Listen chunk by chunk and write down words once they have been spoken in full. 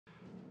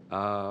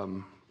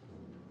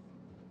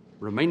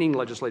Remaining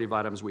legislative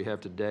items we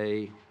have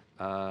today,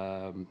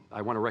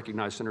 I want to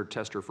recognize Senator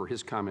Tester for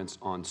his comments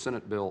on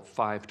Senate Bill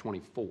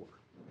 524.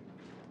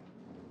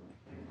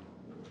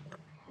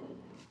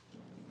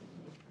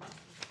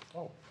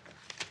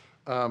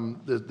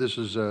 This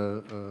is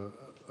a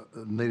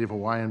Native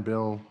Hawaiian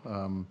bill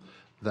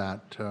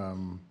that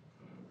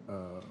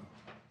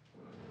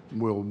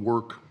will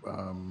work.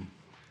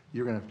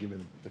 You're going to have to give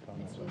me the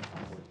comments on it.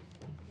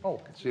 Oh,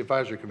 it's the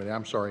advisory committee.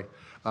 I'm sorry.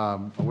 I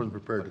wasn't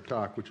prepared to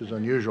talk, which is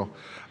unusual.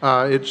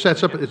 It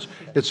sets up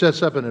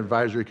an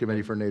advisory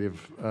committee for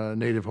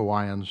Native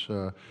Hawaiians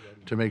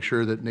to make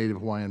sure that Native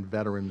Hawaiian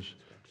veterans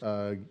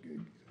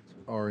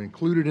are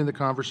included in the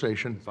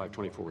conversation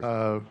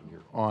 524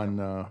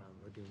 on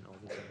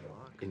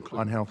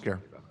health care.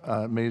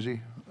 Maisie,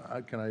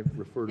 can I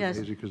refer to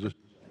Maisie because this.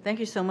 Thank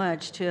you so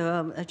much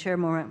to Chair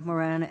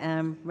Moran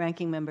and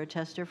Ranking Member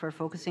Tester for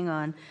focusing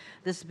on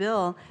this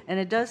bill. And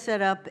it does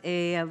set up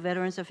a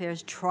Veterans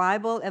Affairs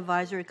Tribal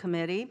Advisory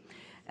Committee.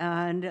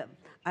 And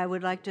I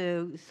would like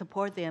to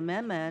support the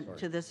amendment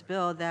to this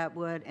bill that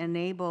would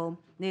enable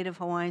Native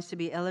Hawaiians to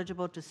be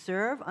eligible to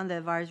serve on the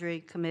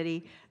advisory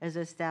committee as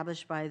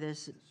established by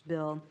this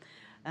bill.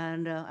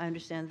 And I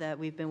understand that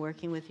we've been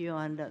working with you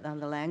on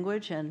the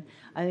language, and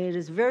I mean, it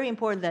is very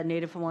important that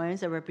Native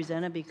Hawaiians are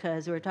represented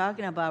because we're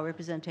talking about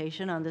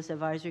representation on this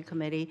advisory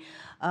committee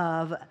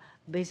of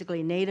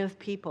basically Native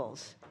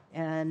peoples.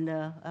 And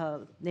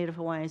Native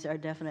Hawaiians are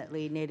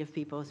definitely Native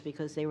peoples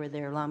because they were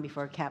there long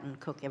before Captain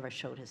Cook ever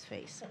showed his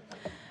face.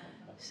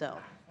 So.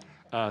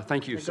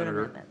 Thank you,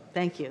 Senator.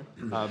 Thank you.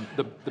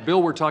 The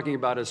bill we're talking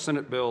about is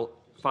Senate Bill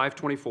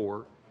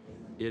 524.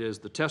 It is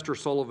the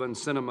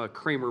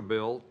Tester-Sullivan-Sinema-Kramer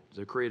bill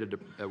that created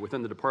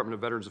within the Department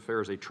of Veterans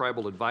Affairs a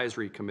Tribal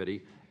Advisory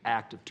Committee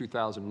Act of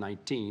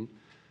 2019.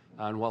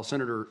 And while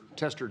Senator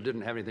Tester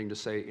didn't have anything to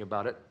say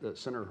about it,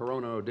 Senator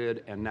Hirono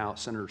did, and now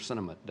Senator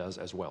Sinema does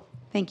as well.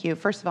 Thank you.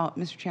 First of all,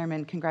 Mr.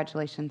 Chairman,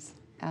 congratulations.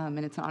 And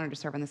it's an honor to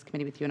serve on this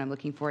committee with you, and I'm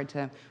looking forward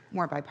to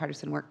more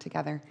bipartisan work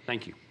together.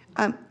 Thank you.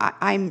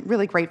 I'm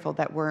really grateful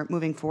that we're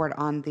moving forward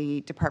on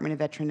the Department of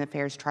Veteran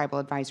Affairs Tribal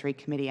Advisory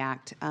Committee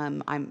Act.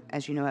 I'm,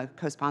 as you know, a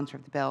co-sponsor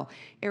of the bill.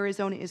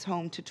 Arizona is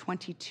home to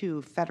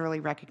 22 federally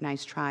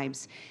recognized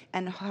tribes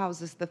and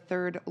houses the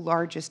third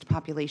largest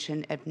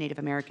population of Native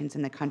Americans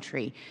in the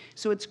country.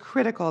 So it's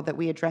critical that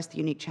we address the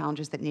unique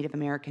challenges that Native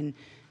Americans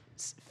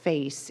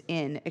face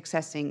in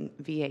accessing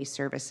VA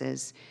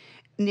services.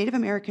 Native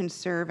Americans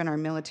serve in our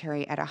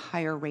military at a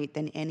higher rate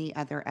than any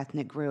other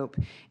ethnic group,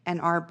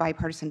 and our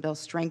bipartisan bill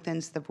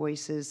strengthens the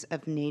voices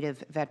of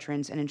Native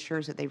veterans and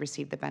ensures that they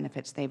receive the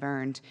benefits they've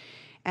earned.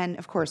 And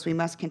of course, we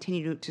must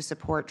continue to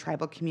support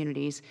tribal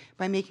communities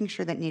by making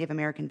sure that Native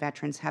American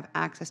veterans have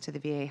access to the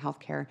VA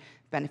healthcare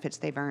benefits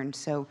they've earned.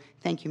 So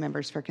thank you,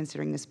 members, for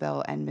considering this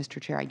bill, and Mr.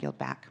 Chair, I yield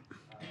back.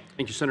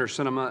 Thank you, Senator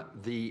Sinema.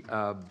 The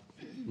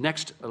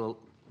next...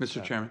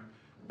 Mr. Chairman.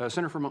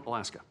 Senator from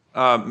Alaska.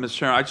 Mr.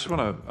 Chairman, I just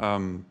want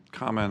to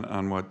comment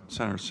on what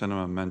Senator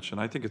Sinema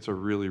mentioned. I think it's a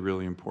really,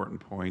 really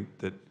important point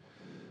that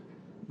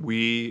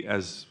we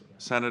as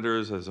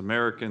senators, as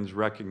Americans,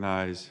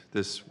 recognize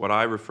this, what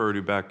I refer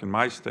to back in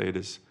my state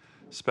as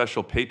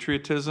special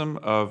patriotism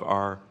of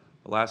our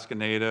Alaska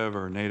Native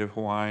or Native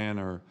Hawaiian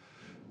or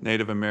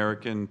Native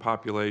American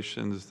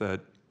populations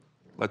that,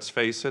 let's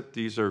face it,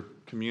 these are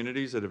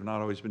communities that have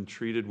not always been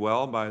treated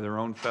well by their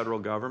own federal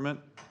government,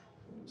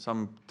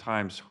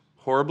 sometimes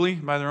horribly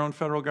by their own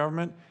federal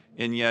government,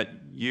 and yet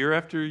year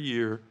after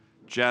year,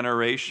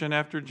 generation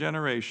after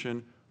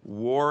generation,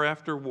 war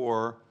after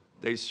war,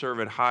 they serve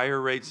at higher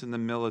rates in the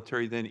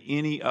military than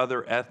any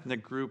other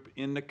ethnic group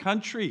in the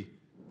country.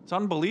 It's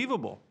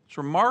unbelievable. It's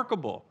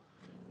remarkable.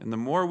 And the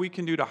more we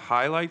can do to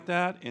highlight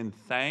that and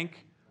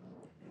thank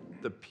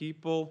the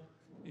people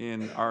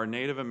in our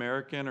Native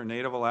American or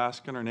Native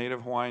Alaskan or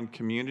Native Hawaiian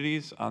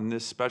communities on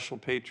this special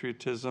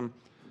patriotism,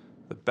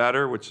 the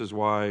better, which is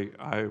why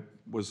I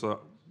was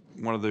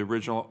one of the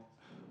original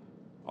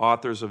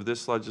authors of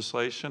this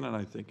legislation, and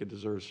I think it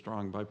deserves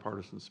strong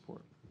bipartisan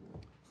support.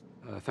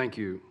 Thank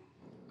you,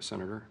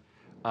 Senator.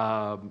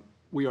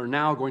 We are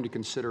now going to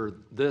consider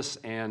this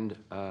and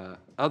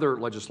other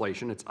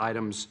legislation. It's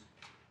items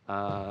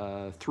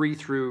 3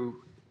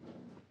 through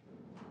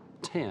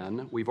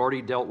 10. We've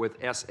already dealt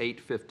with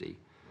S.524.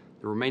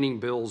 The remaining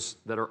bills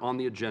that are on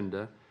the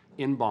agenda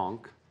in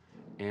banc,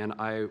 and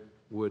I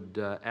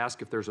would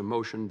ask if there's a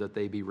motion that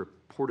they be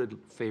reported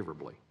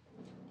favorably.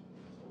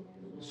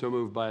 So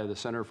moved by the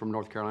senator from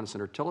North Carolina,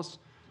 Senator Tillis.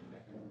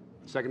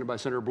 Seconded by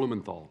Senator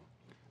Blumenthal.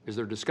 Is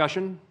there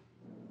discussion?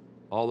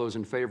 All those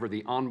in favor of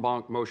the en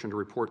banc motion to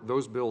report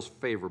those bills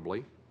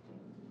favorably,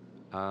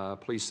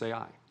 please say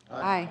aye.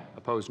 Aye.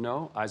 Opposed,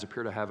 no. Ayes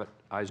appear to have it.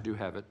 Ayes do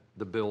have it.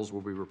 The bills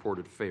will be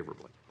reported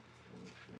favorably.